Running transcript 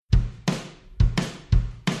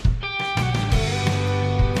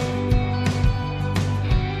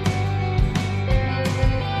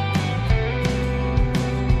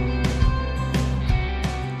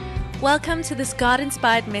Welcome to this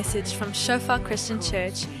God-inspired message from Shofar Christian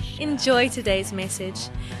Church. Enjoy today's message.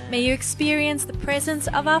 May you experience the presence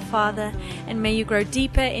of our Father, and may you grow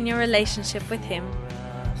deeper in your relationship with Him.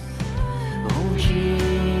 Oh,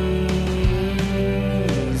 Jesus,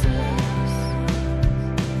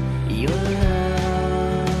 your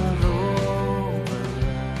love over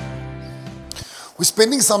us. We're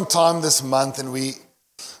spending some time this month, and we,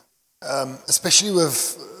 especially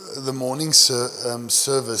with the morning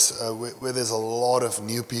service, where there's a lot of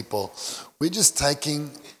new people, we're just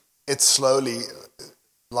taking it slowly,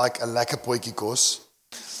 like a lekker potjie kos,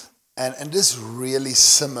 and just really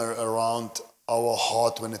simmer around our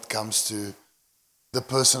heart when it comes to the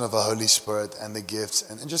person of the Holy Spirit and the gifts,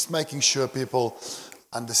 and just making sure people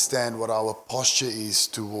understand what our posture is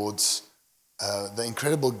towards the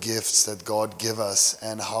incredible gifts that God gives us,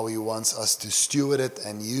 and how He wants us to steward it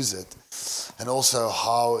and use it, and also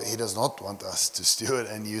how He does not want us to steward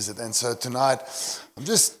and use it. And so tonight, I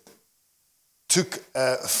just took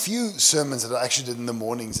a few sermons that I actually did in the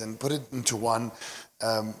mornings and put it into one.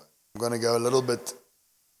 I'm going to go a little bit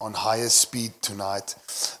on higher speed tonight.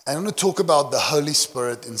 And I'm going to talk about the Holy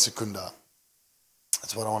Spirit in Secunda.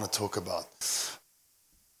 That's what I want to talk about.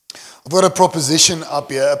 I've got a proposition up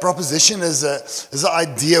here. A proposition is an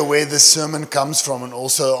idea where this sermon comes from, and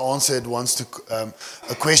also answer it wants to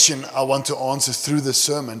a question I want to answer through the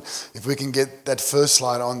sermon. If we can get that first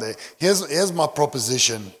slide on there. Here's my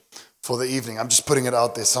proposition for the evening. I'm just putting it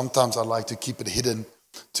out there. Sometimes I like to keep it hidden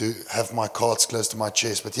to have my cards close to my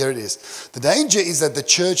chest, but here it is. The danger is that the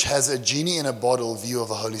church has a genie in a bottle view of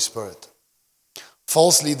the Holy Spirit.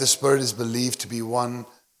 Falsely, the Spirit is believed to be one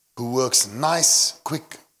who works nice,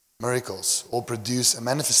 quick miracles or produce a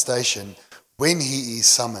manifestation when He is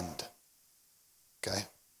summoned. Okay?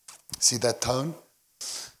 See that tone?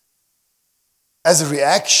 As a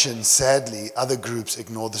reaction, sadly, other groups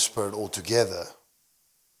ignore the Spirit altogether.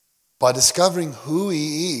 By discovering who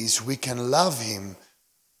He is, we can love Him,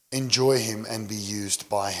 enjoy Him, and be used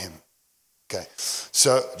by Him. Okay,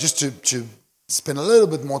 so just to spend a little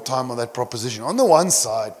bit more time on that proposition. On the one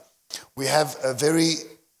side, we have a very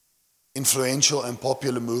influential and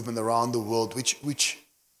popular movement around the world which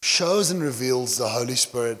shows and reveals the Holy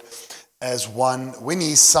Spirit as one. When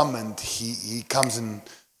He's summoned, he comes and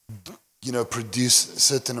produce a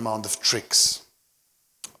certain amount of tricks.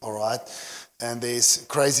 All right? And there's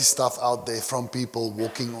crazy stuff out there from people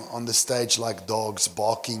walking on the stage like dogs,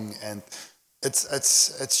 barking, and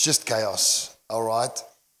it's just chaos. All right?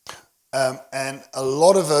 And a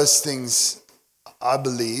lot of those things, I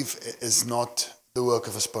believe, is not the work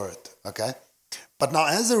of a spirit. Okay? But now,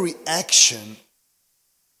 as a reaction,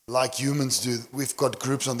 like humans do, we've got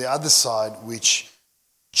groups on the other side which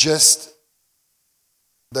they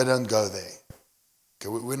don't go there. Okay?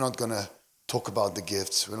 We're not going to talk about the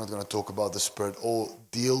gifts. We're not going to talk about the Spirit or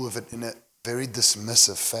deal with it in a very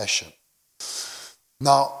dismissive fashion.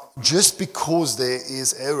 Now, just because there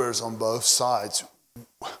is errors on both sides,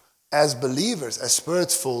 as believers, as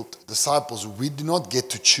Spirit-filled disciples, we do not get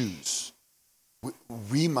to choose.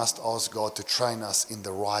 We must ask God to train us in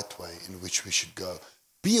the right way in which we should go.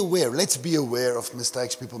 Be aware. Let's be aware of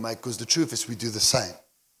mistakes people make, because the truth is we do the same.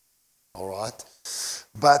 All right?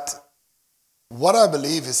 But what I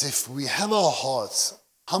believe is, if we have our hearts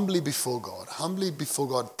humbly before God,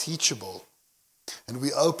 teachable, and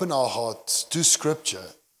we open our hearts to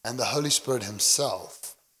Scripture and the Holy Spirit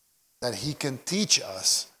Himself, that He can teach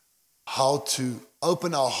us how to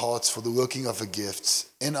open our hearts for the working of the gifts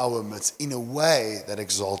in our midst in a way that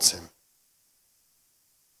exalts Him.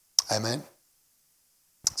 Amen?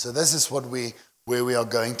 So this is where we are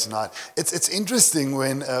going tonight. It's interesting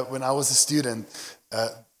when I was a student,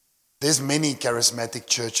 there's many charismatic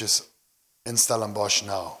churches in Stellenbosch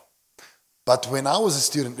now. But when I was a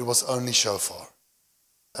student, it was only Shofar.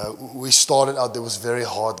 We started out, there was very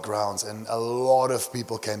hard grounds, and a lot of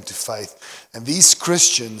people came to faith. And these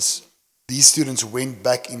students went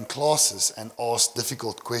back in classes and asked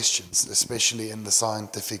difficult questions, especially in the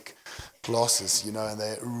scientific classes, and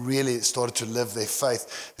they really started to live their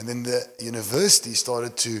faith. And then the university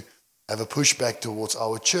started to have a pushback towards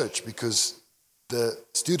our church, because the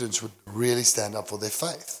students would really stand up for their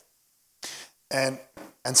faith. And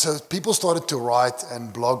so people started to write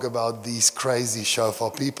and blog about these crazy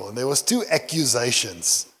Shofar people. And there was 2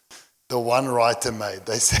 accusations the one writer made.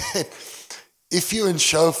 They said, if you're in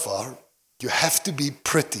Shofar, you have to be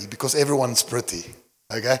pretty because everyone's pretty.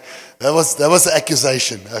 Okay? That was the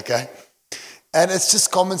accusation. Okay? And it's just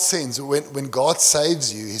common sense. When God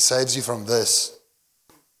saves you, He saves you from this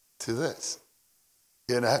to this.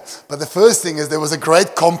 But the first thing is there was a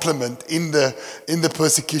great compliment in the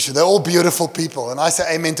persecution. They're all beautiful people. And I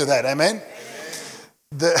say amen to that. Amen?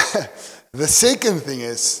 The second thing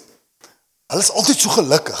is, hulle is altyd so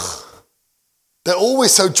gelukkig. They're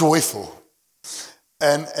always so joyful.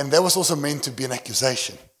 And that was also meant to be an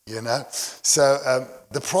accusation, So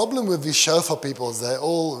the problem with these shofar people is they're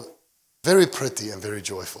all very pretty and very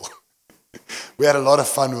joyful. We had a lot of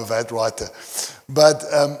fun with that writer. But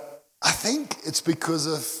I think it's because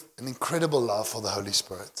of an incredible love for the Holy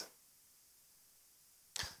Spirit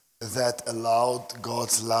that allowed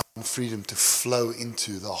God's love and freedom to flow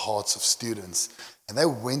into the hearts of students. And they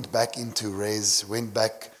went back into res, went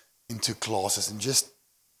back into classes and just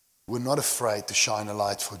were not afraid to shine a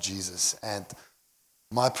light for Jesus. And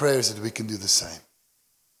my prayer is that we can do the same.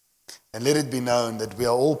 And let it be known that we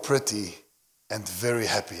are all pretty and very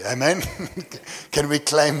happy. Amen? Can we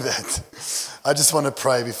claim that? I just want to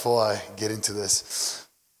pray before I get into this.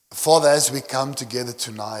 Father, as we come together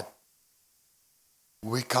tonight,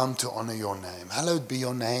 we come to honor your name. Hallowed be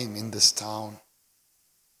your name in this town.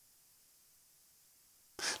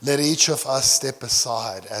 Let each of us step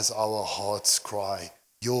aside as our hearts cry,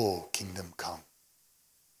 your kingdom come.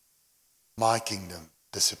 My kingdom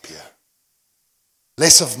disappear.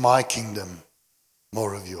 Less of my kingdom,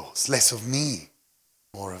 more of yours. Less of me,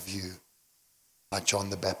 more of you. Like John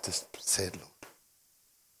the Baptist said, Lord.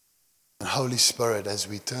 And Holy Spirit, as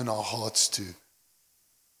we turn our hearts to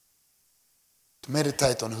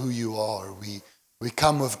meditate on who you are, we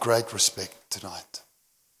come with great respect tonight.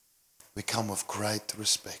 We come with great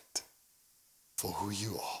respect for who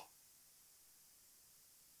you are.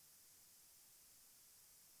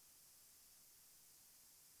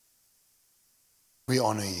 We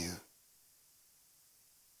honor you.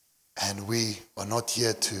 And we are not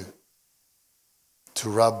here to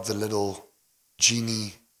rub the little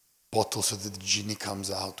genie bottle so that the genie comes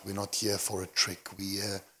out. We're not here for a trick. We're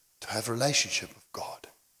here to have a relationship with God.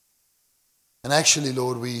 And actually,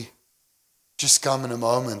 Lord, we just come in a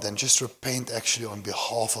moment and just repent actually on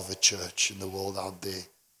behalf of the church in the world out there.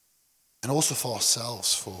 And also for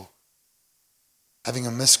ourselves, for having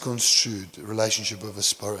a misconstrued relationship with the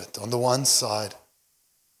Spirit. On the one side,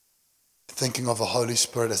 thinking of the Holy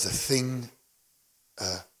Spirit as a thing,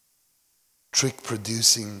 a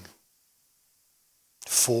trick-producing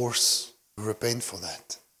force. We repent for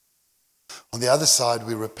that. On the other side,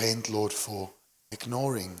 we repent, Lord, for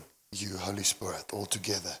ignoring you, Holy Spirit,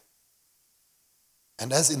 altogether.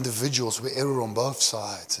 And as individuals, we err on both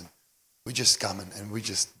sides. And we just come and we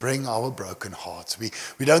just bring our broken hearts. We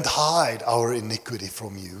don't hide our iniquity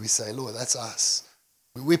from you. We say, Lord, that's us.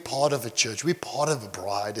 We're part of a church. We're part of a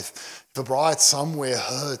bride. If a bride somewhere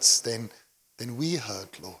hurts, then we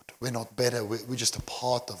hurt, Lord. We're not better. We're just a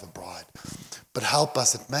part of a bride. But help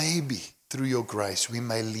us that maybe through your grace we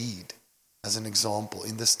may lead as an example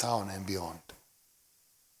in this town and beyond.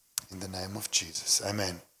 In the name of Jesus.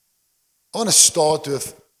 Amen. I want to start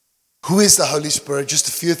with who is the Holy Spirit. Just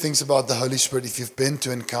a few things about the Holy Spirit. If you've been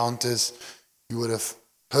to encounters, you would have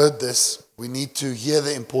heard this. We need to hear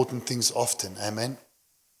the important things often. Amen.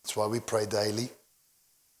 That's why we pray daily.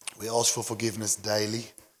 We ask for forgiveness daily.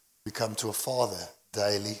 We come to a Father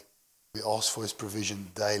daily. We ask for his provision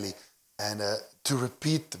daily. And to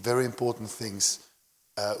repeat very important things,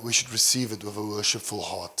 we should receive it with a worshipful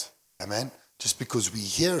heart. Amen. Just because we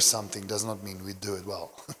hear something does not mean we do it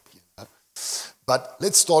well. But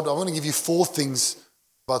let's start. I want to give you 4 things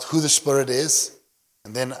about who the Spirit is.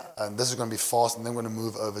 And then this is going to be fast. And then we're going to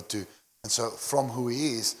move over to, and so from who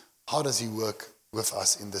he is, how does he work with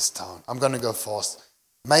us in this town? I'm going to go fast.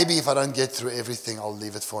 Maybe if I don't get through everything, I'll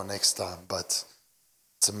leave it for next time. But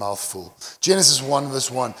it's a mouthful. Genesis 1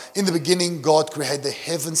 verse 1. In the beginning, God created the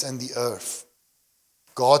heavens and the earth.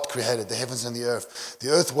 God created the heavens and the earth. The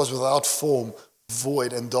earth was without form,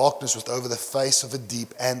 void, and darkness was over the face of the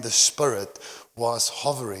deep, and the Spirit was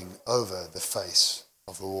hovering over the face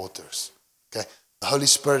of the waters. Okay, the Holy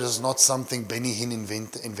Spirit is not something Benny Hinn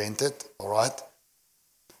invented, all right?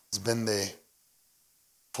 It's been there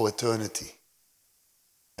for eternity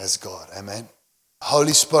as God, amen?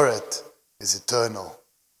 Holy Spirit is eternal.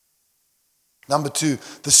 Number 2,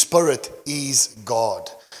 the Spirit is God.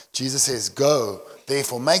 Jesus says, go,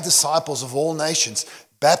 therefore, make disciples of all nations,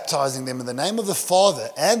 baptizing them in the name of the Father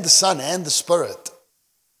and the Son and the Spirit.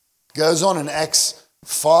 Goes on in Acts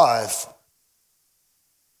 5.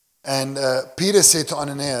 And Peter said to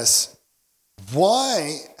Ananias,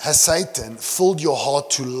 why has Satan filled your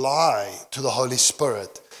heart to lie to the Holy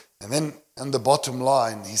Spirit? And then on the bottom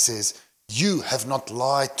line, he says, you have not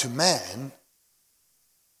lied to man,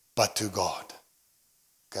 but to God.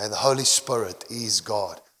 Okay, the Holy Spirit is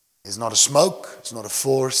God. He's not a smoke. He's not a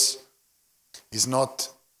force. He's not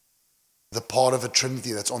the part of a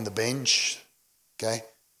Trinity that's on the bench. Okay?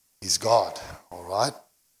 He's God. All right?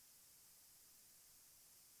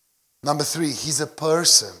 Number 3, he's a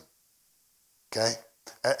person. Okay?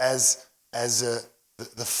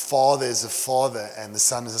 The Father is a Father and the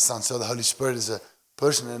Son is a Son, so the Holy Spirit is a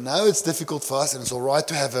person. And now it's difficult for us, and it's all right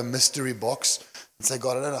to have a mystery box and say,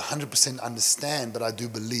 God, I don't 100% understand, but I do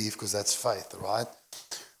believe, because that's faith, right?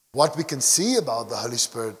 What we can see about the Holy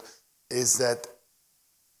Spirit is that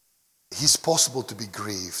he's possible to be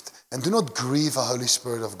grieved. And do not grieve the Holy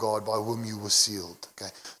Spirit of God by whom you were sealed.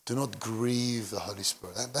 Okay? Do not grieve the Holy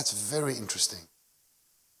Spirit. That's very interesting.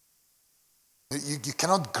 You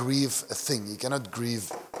cannot grieve a thing. You cannot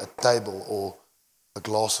grieve a table or a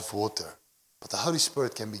glass of water. But the Holy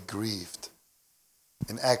Spirit can be grieved.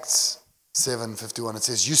 In Acts 7:51 it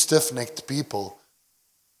says, you stiff-necked people,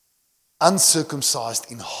 uncircumcised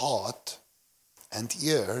in heart and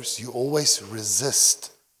ears, you always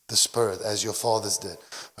resist the Spirit as your fathers did.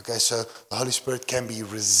 Okay, so the Holy Spirit can be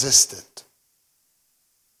resisted.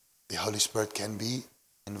 The Holy Spirit can be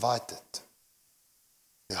invited.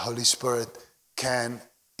 The Holy Spirit can,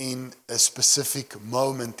 in a specific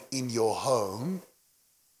moment in your home,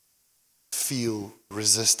 feel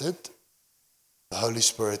resisted. The Holy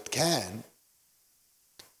Spirit can,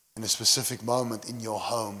 in a specific moment in your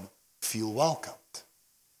home, feel welcomed.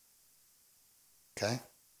 Okay?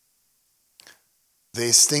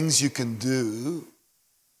 There's things you can do,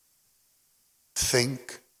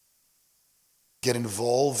 think, get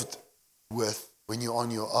involved with when you're on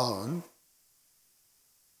your own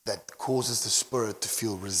that causes the Spirit to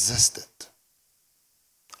feel resisted,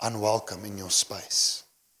 unwelcome in your space.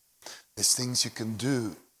 There's things you can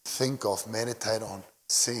do, think of, meditate on,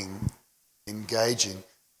 sing, engage in,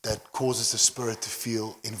 that causes the Spirit to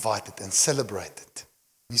feel invited and celebrated.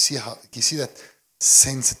 You see that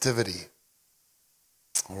sensitivity?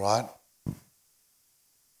 All right?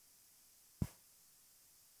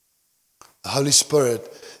 The Holy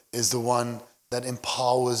Spirit is the one that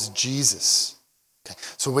empowers Jesus. Okay.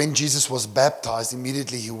 So when Jesus was baptized,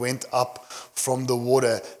 immediately he went up from the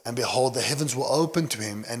water, and behold, the heavens were opened to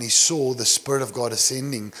him, and he saw the Spirit of God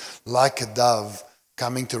ascending like a dove,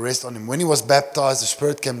 coming to rest on him. When he was baptized, the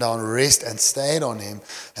Spirit came down, rest, and stayed on him.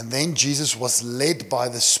 And then Jesus was led by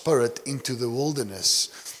the Spirit into the wilderness.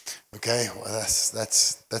 Okay, well,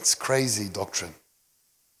 that's crazy doctrine.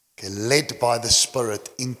 Okay, led by the Spirit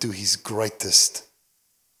into his greatest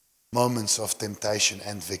moments of temptation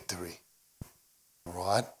and victory. All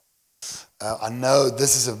right? I know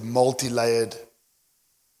this is a multi-layered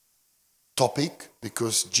topic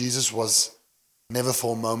because Jesus was never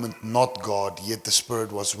for a moment not God, yet the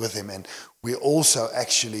Spirit was with him. And we also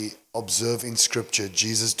actually observe in Scripture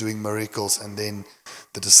Jesus doing miracles and then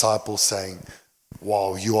the disciples saying,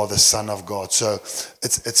 wow, you are the Son of God. So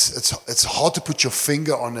it's hard to put your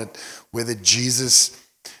finger on it whether Jesus,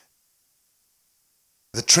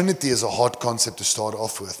 the Trinity is a hard concept to start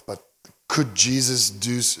off with, but could Jesus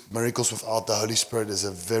do miracles without the Holy Spirit is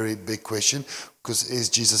a very big question, because is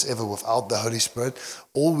Jesus ever without the Holy Spirit?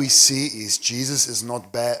 All we see is Jesus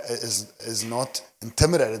is not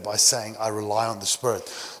intimidated by saying, I rely on the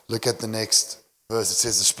Spirit. Look at the next verse. It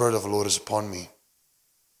says, the Spirit of the Lord is upon me,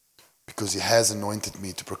 because he has anointed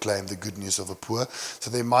me to proclaim the good news of the poor. So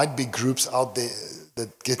there might be groups out there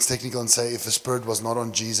that gets technical and say, if the Spirit was not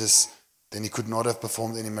on Jesus, then he could not have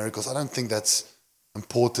performed any miracles. I don't think that's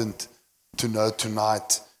important to know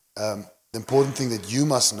tonight. The important thing that you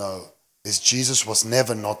must know is Jesus was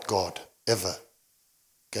never not God, ever.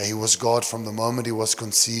 Okay, he was God from the moment he was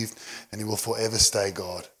conceived, and he will forever stay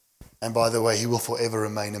God. And by the way, he will forever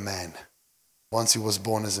remain a man. Once he was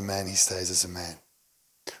born as a man, he stays as a man.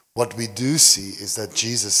 What we do see is that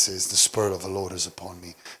Jesus says, the Spirit of the Lord is upon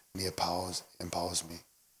me, and he empowers me.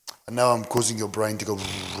 I know I'm causing your brain to go,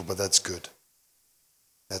 but that's good.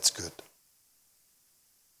 That's good.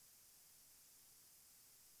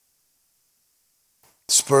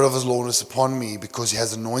 The Spirit of the Lord is upon me because he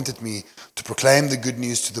has anointed me to proclaim the good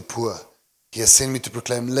news to the poor. He has sent me to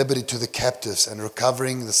proclaim liberty to the captives and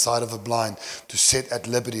recovering the sight of the blind, to set at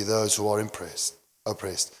liberty those who are oppressed.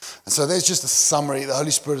 And so there's just a summary. The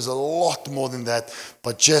Holy Spirit is a lot more than that,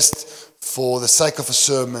 but just for the sake of a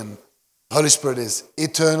sermon, Holy Spirit is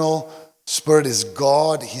eternal. Spirit is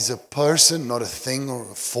God. He's a person, not a thing or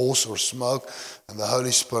a force or smoke. And the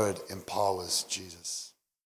Holy Spirit empowers Jesus.